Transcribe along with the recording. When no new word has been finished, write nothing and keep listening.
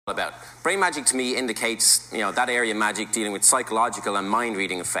about. Brain magic to me indicates, that area of magic dealing with psychological and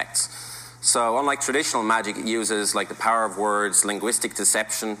mind-reading effects. So unlike traditional magic, it uses like the power of words, linguistic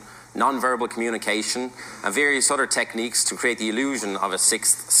deception, non-verbal communication, and various other techniques to create the illusion of a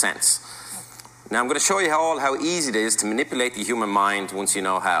sixth sense. Now I'm going to show you how easy it is to manipulate the human mind once you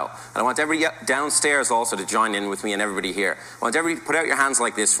know how. And I want everybody downstairs also to join in with me and everybody here. I want everybody to put out your hands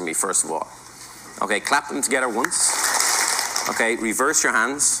like this for me, first of all. Okay, clap them together once. Okay, reverse your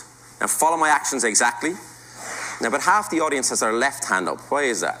hands. Now follow my actions exactly. Now about half the audience has their left hand up. Why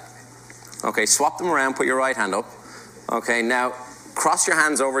is that? Okay, swap them around, put your right hand up. Okay, now cross your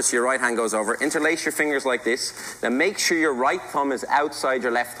hands over so your right hand goes over. Interlace your fingers like this. Now make sure your right thumb is outside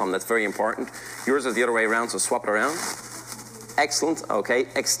your left thumb. That's very important. Yours is the other way around, so swap it around. Excellent, okay.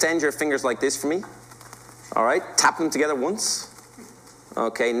 Extend your fingers like this for me. All right, tap them together once.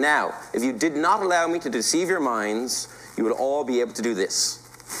 Okay, now, if you did not allow me to deceive your minds, you would all be able to do this.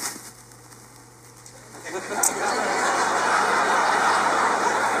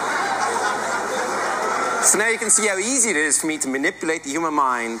 So now you can see how easy it is for me to manipulate the human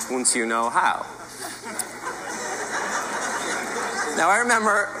mind once you know how. Now I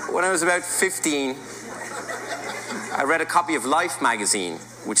remember when I was about 15, I read a copy of Life magazine,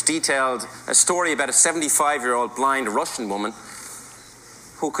 which detailed a story about a 75-year-old blind Russian woman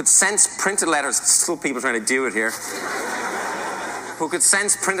who could sense printed letters. Still people trying to do it here. Who could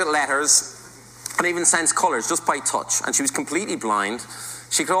sense printed letters and even sense colours just by touch. And she was completely blind.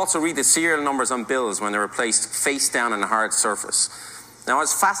 She could also read the serial numbers on bills when they were placed face down on a hard surface. Now, I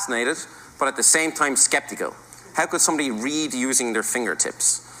was fascinated, but at the same time skeptical. How could somebody read using their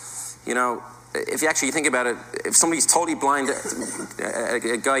fingertips? If you actually think about it, if somebody's totally blind,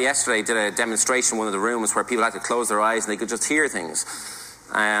 a guy yesterday did a demonstration in one of the rooms where people had to close their eyes and they could just hear things.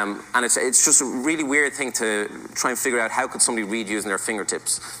 And it's just a really weird thing to try and figure out how could somebody read using their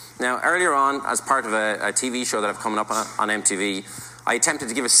fingertips. Now, earlier on, as part of a TV show that I've coming up on MTV, I attempted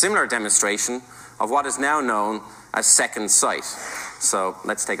to give a similar demonstration of what is now known as second sight. So,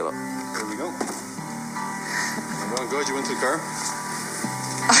 let's take a look. Here we go. Well, good, you went to the car.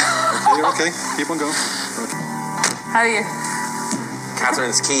 Okay, you're okay. Keep on going. How are you?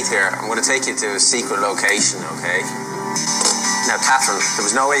 Catherine, it's Keith here. I'm going to take you to a secret location, okay? Now, Catherine, there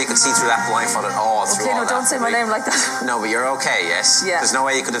was no way you could see through that blindfold at all. Okay, no, don't say my name like that. No, but you're okay, yes? Yeah. There's no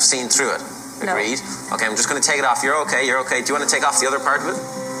way you could have seen through it. Agreed? No. Okay, I'm just going to take it off. You're okay. Do you want to take off the other part of it?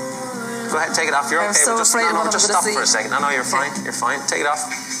 Go ahead, take it off. You're okay. I'm so afraid of what I'm just going stop to see. for a second. No, you're fine. You're fine. Take it off.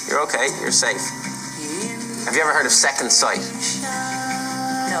 You're okay. You're safe. Have you ever heard of second sight?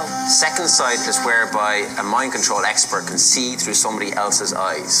 No. Second sight is whereby a mind control expert can see through somebody else's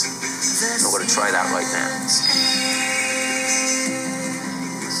eyes. I'm going to try that right now.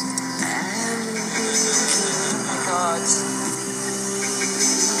 God.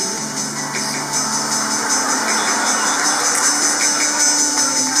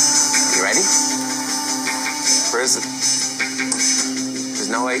 You ready? Where is it? There's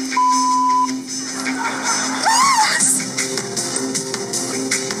no way.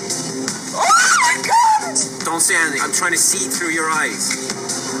 Oh my God! Don't say anything. I'm trying to see through your eyes.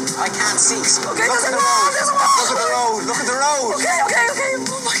 I can't see. Okay, there's a wall. Look at the road. Look at the road. Okay.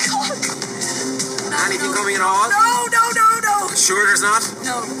 Oh my God. Anything coming at all? No. Sure there's not?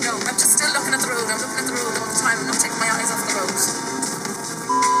 No. I'm just still looking at the road. I'm looking at the road all the time. I'm not taking my eyes off the road.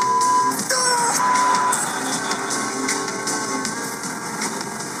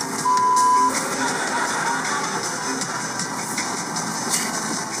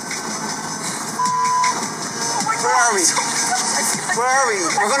 Where are we?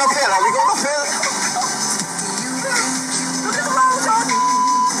 We're going uphill. Are we going uphill? Look at the road, John.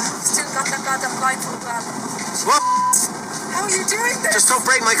 Still got that goddamn blindfold on. What? How are you doing this? Just don't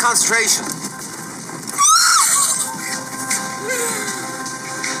break my concentration.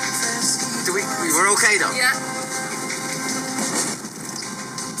 We're okay though? Yeah.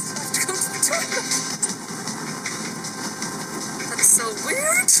 That's so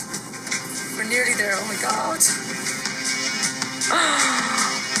weird. We're nearly there. Oh my God.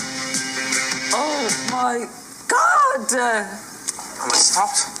 Oh my God. Am I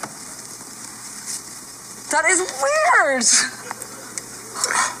stopped? That is weird.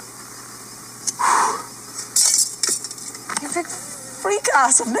 You big freak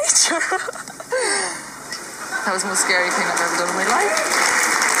ass of nature. That was the most scary thing I've ever done in my life.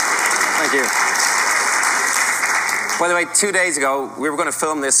 Thank you. By the way, 2 days ago, we were going to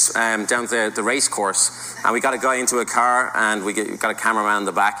film this down to the race course, and we got a guy into a car, and we got a cameraman in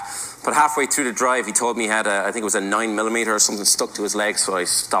the back. But halfway through the drive, he told me he had I think it was a 9mm or something stuck to his leg, so I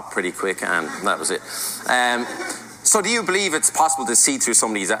stopped pretty quick, and that was it. So do you believe it's possible to see through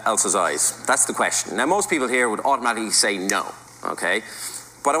somebody else's eyes? That's the question. Now, most people here would automatically say no, okay?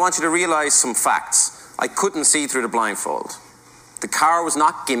 But I want you to realize some facts. I couldn't see through the blindfold. The car was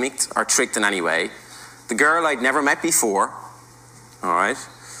not gimmicked or tricked in any way. The girl I'd never met before, all right?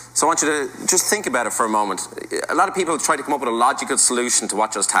 So I want you to just think about it for a moment. A lot of people try to come up with a logical solution to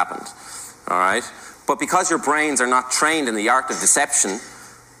what just happened, all right? But because your brains are not trained in the art of deception,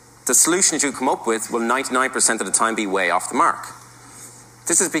 the solutions you come up with will 99% of the time be way off the mark.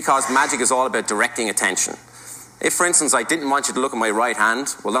 This is because magic is all about directing attention. If, for instance, I didn't want you to look at my right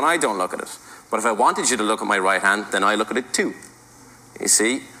hand, well, then I don't look at it. But if I wanted you to look at my right hand, then I look at it too. You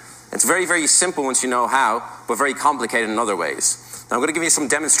see? It's very, very simple once you know how, but very complicated in other ways. Now, I'm going to give you some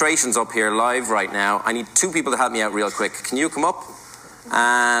demonstrations up here live right now. I need 2 people to help me out real quick. Can you come up?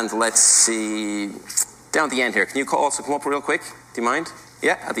 And let's see, down at the end here. Can you also come up real quick? Do you mind?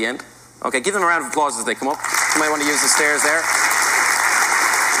 Yeah, at the end. Okay, give them a round of applause as they come up. You might want to use the stairs there.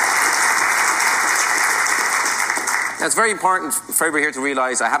 Now, it's very important for everybody here to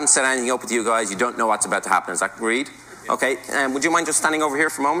realize I haven't set anything up with you guys. You don't know what's about to happen. Is that agreed? Okay, would you mind just standing over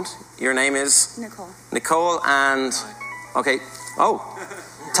here for a moment? Your name is? Nicole. Nicole, and... Okay. Oh.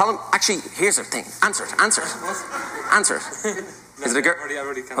 Tell them... Actually, here's the thing. Answer it. Answer it. Answer it. Is it a girl?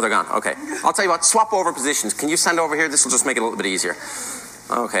 Oh, they're gone. Okay. I'll tell you what. Swap over positions. Can you stand over here? This will just make it a little bit easier.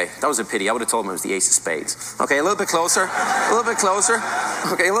 Okay. That was a pity. I would have told them it was the ace of spades. Okay, a little bit closer. A little bit closer.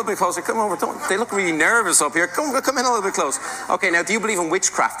 Okay, a little bit closer. Come over. They look really nervous up here. Come in a little bit close. Okay, now, do you believe in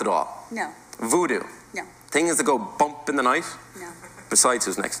witchcraft at all? No. Voodoo? No. Things that go bump in the night? No. Besides,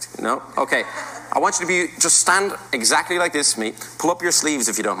 who's next? No? Okay. I want you to just stand exactly like this to me. Pull up your sleeves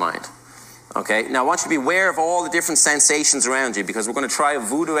if you don't mind. Okay? Now, I want you to be aware of all the different sensations around you because we're going to try a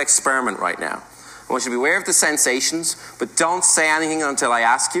voodoo experiment right now. I want you to be aware of the sensations, but don't say anything until I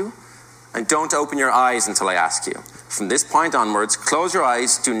ask you, and don't open your eyes until I ask you. From this point onwards, close your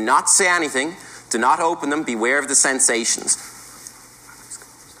eyes, do not say anything, do not open them, beware of the sensations.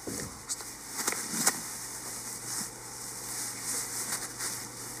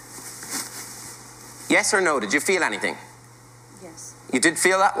 Yes or no? Did you feel anything? Yes. You did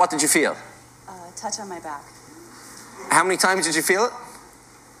feel that? What did you feel? Touch on my back. How many times did you feel it?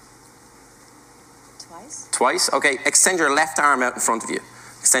 Twice. Twice? Okay. Extend your left arm out in front of you.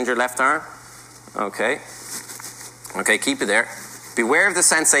 Extend your left arm. Okay. Okay, keep it there. Beware of the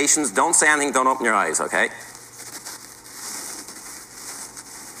sensations. Don't say anything. Don't open your eyes, okay?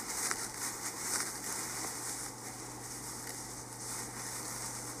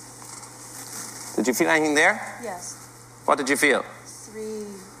 Did you feel anything there? Yes. What did you feel? 3.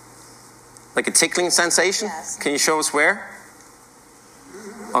 Like a tickling sensation? Yes. Can you show us where?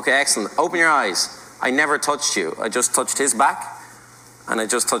 Okay, excellent. Open your eyes. I never touched you. I just touched his back, and I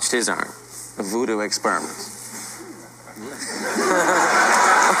just touched his arm. A voodoo experiment.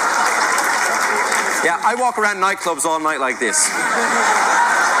 Yeah, I walk around nightclubs all night like this.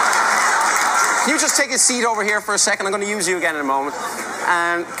 Can you just take a seat over here for a second? I'm going to use you again in a moment.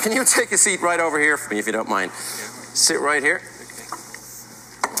 And can you take a seat right over here for me, if you don't mind? Sit right here.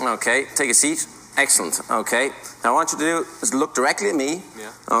 Okay, take a seat. Excellent. Okay. Now, what I want you to do is look directly at me.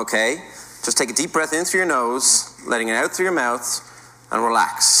 Yeah. Okay. Just take a deep breath in through your nose, letting it out through your mouth, and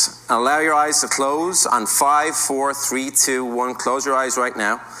relax. And allow your eyes to close on 5, 4, 3, 2, 1. Close your eyes right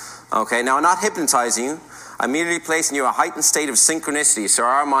now. Okay. Now, I'm not hypnotizing you. I'm immediately placing you in a heightened state of synchronicity, so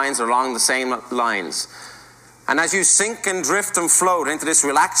our minds are along the same lines. And as you sink and drift and float into this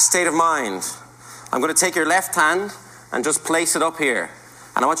relaxed state of mind, I'm going to take your left hand and just place it up here.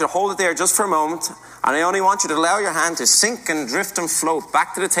 And I want you to hold it there just for a moment. And I only want you to allow your hand to sink and drift and float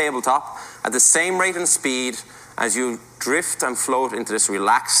back to the tabletop at the same rate and speed as you drift and float into this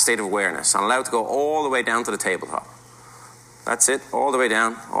relaxed state of awareness. And allow it to go all the way down to the tabletop. That's it. All the way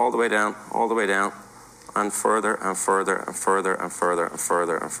down, all the way down, all the way down. And further and further and further and further and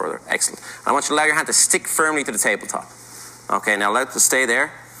further and further. Excellent. And I want you to allow your hand to stick firmly to the tabletop. Okay, now allow it to stay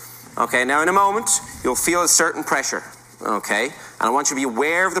there. Okay, now in a moment, you'll feel a certain pressure. Okay, and I want you to be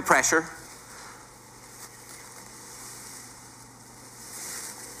aware of the pressure.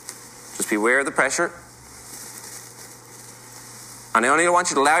 Just be aware of the pressure. And I only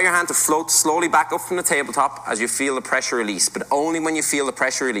want you to allow your hand to float slowly back up from the tabletop as you feel the pressure release, but only when you feel the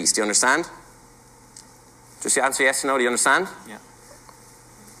pressure release. Do you understand? Just answer yes or no. Do you understand? Yeah.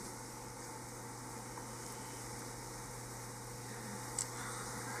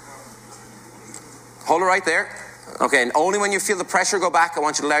 Hold it right there. Okay, and only when you feel the pressure go back, I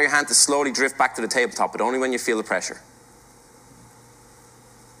want you to allow your hand to slowly drift back to the tabletop, but only when you feel the pressure.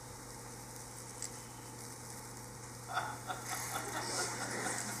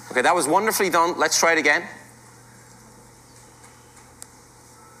 Okay, that was wonderfully done. Let's try it again.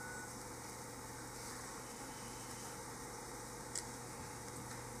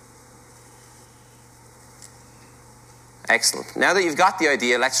 Excellent. Now that you've got the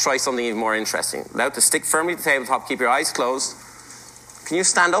idea, let's try something even more interesting. Allow it to stick firmly to the tabletop. Keep your eyes closed. Can you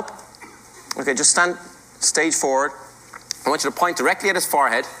stand up? Okay, just stand stage forward. I want you to point directly at his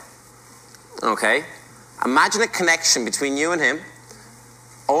forehead. Okay. Imagine a connection between you and him.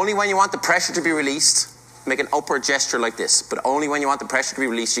 Only when you want the pressure to be released, make an upward gesture like this. But only when you want the pressure to be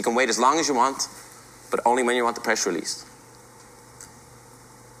released. You can wait as long as you want, but only when you want the pressure released.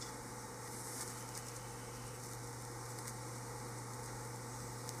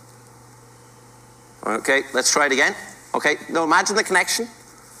 Okay, let's try it again. Okay, now imagine the connection.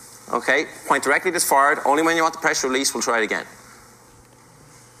 Okay, point directly to his forehead. Only when you want the pressure released, we'll try it again.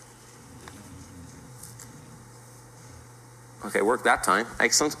 Okay, work that time.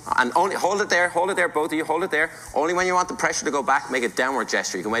 Excellent. And only hold it there, both of you, hold it there. Only when you want the pressure to go back, make a downward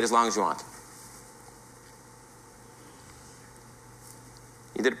gesture. You can wait as long as you want.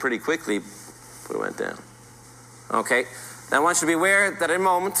 You did it pretty quickly, but it went down. Okay, now I want you to be aware that in a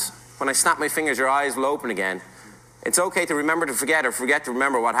moment, when I snap my fingers, your eyes will open again. It's okay to remember to forget or forget to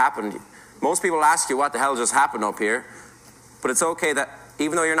remember what happened. Most people ask you what the hell just happened up here, but it's okay that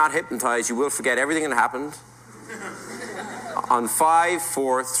even though you're not hypnotized, you will forget everything that happened. On 5,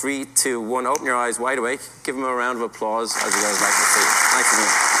 4, 3, 2, 1, open your eyes wide awake. Give them a round of applause as you guys like to see. Nice to meet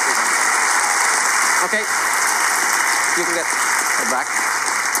you. Okay, you can get back.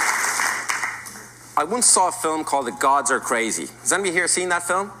 I once saw a film called The Gods Are Crazy. Has anybody here seen that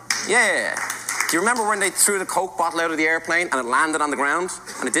film? Yeah. Do you remember when they threw the Coke bottle out of the airplane and it landed on the ground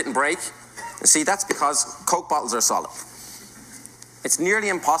and it didn't break? And see, that's because Coke bottles are solid. It's nearly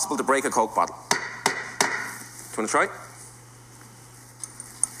impossible to break a Coke bottle. Do you want to try?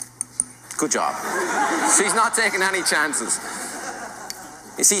 Good job. She's not taking any chances.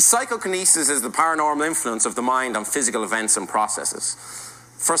 You see, psychokinesis is the paranormal influence of the mind on physical events and processes.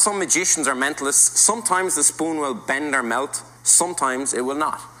 For some magicians or mentalists, sometimes the spoon will bend or melt, sometimes it will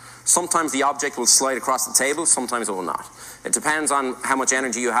not. Sometimes the object will slide across the table, sometimes it will not. It depends on how much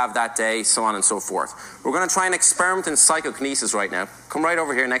energy you have that day, so on and so forth. We're going to try an experiment in psychokinesis right now. Come right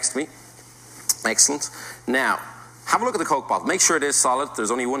over here next to me. Excellent. Now, have a look at the Coke bottle. Make sure it is solid. There's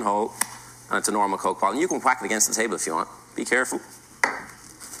only one hole, and it's a normal Coke bottle. And you can whack it against the table if you want. Be careful.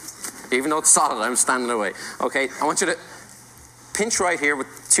 Even though it's solid, I'm standing away. Okay, I want you to pinch right here with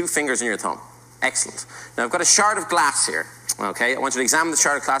 2 fingers in your thumb. Excellent. Now, I've got a shard of glass here. Okay, I want you to examine the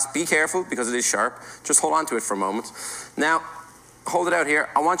shard of glass. Be careful, because it is sharp. Just hold on to it for a moment. Now, hold it out here.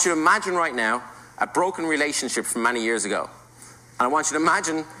 I want you to imagine right now a broken relationship from many years ago. And I want you to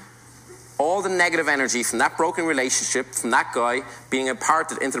imagine all the negative energy from that broken relationship, from that guy, being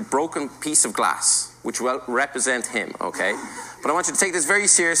imparted into the broken piece of glass, which will represent him, okay? But I want you to take this very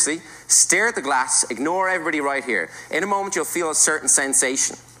seriously. Stare at the glass. Ignore everybody right here. In a moment, you'll feel a certain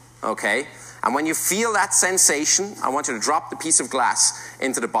sensation, okay? And when you feel that sensation, I want you to drop the piece of glass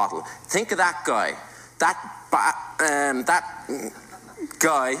into the bottle. Think of that guy. That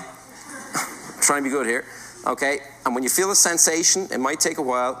guy. Trying to be good here. Okay? And when you feel the sensation, it might take a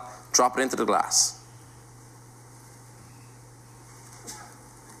while, drop it into the glass.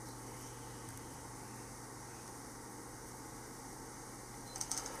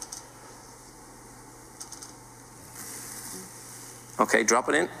 Okay, drop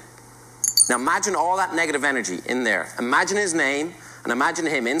it in. Now imagine all that negative energy in there. Imagine his name and imagine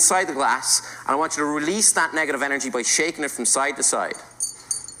him inside the glass, and I want you to release that negative energy by shaking it from side to side.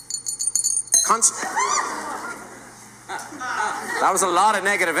 That was a lot of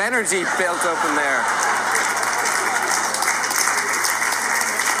negative energy built up in there.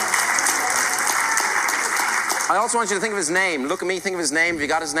 I also want you to think of his name. Look at me, think of his name. Have you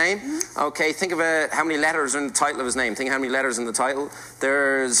got his name? Mm-hmm. Okay, think of how many letters are in the title of his name. Think of how many letters in the title.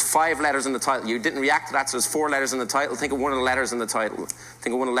 There's 5 letters in the title. You didn't react to that, so there's 4 letters in the title. Think of one of the letters in the title.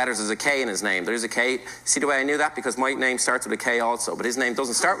 Think of one of the letters as a K in his name. There's a K. See the way I knew that? Because my name starts with a K also, but his name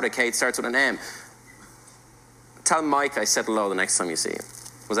doesn't start with a K, it starts with an M. Tell Mike I said hello the next time you see him.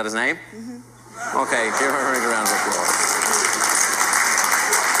 Was that his name? Mm-hmm. Okay, give her a round of applause.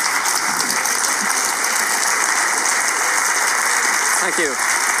 Thank you.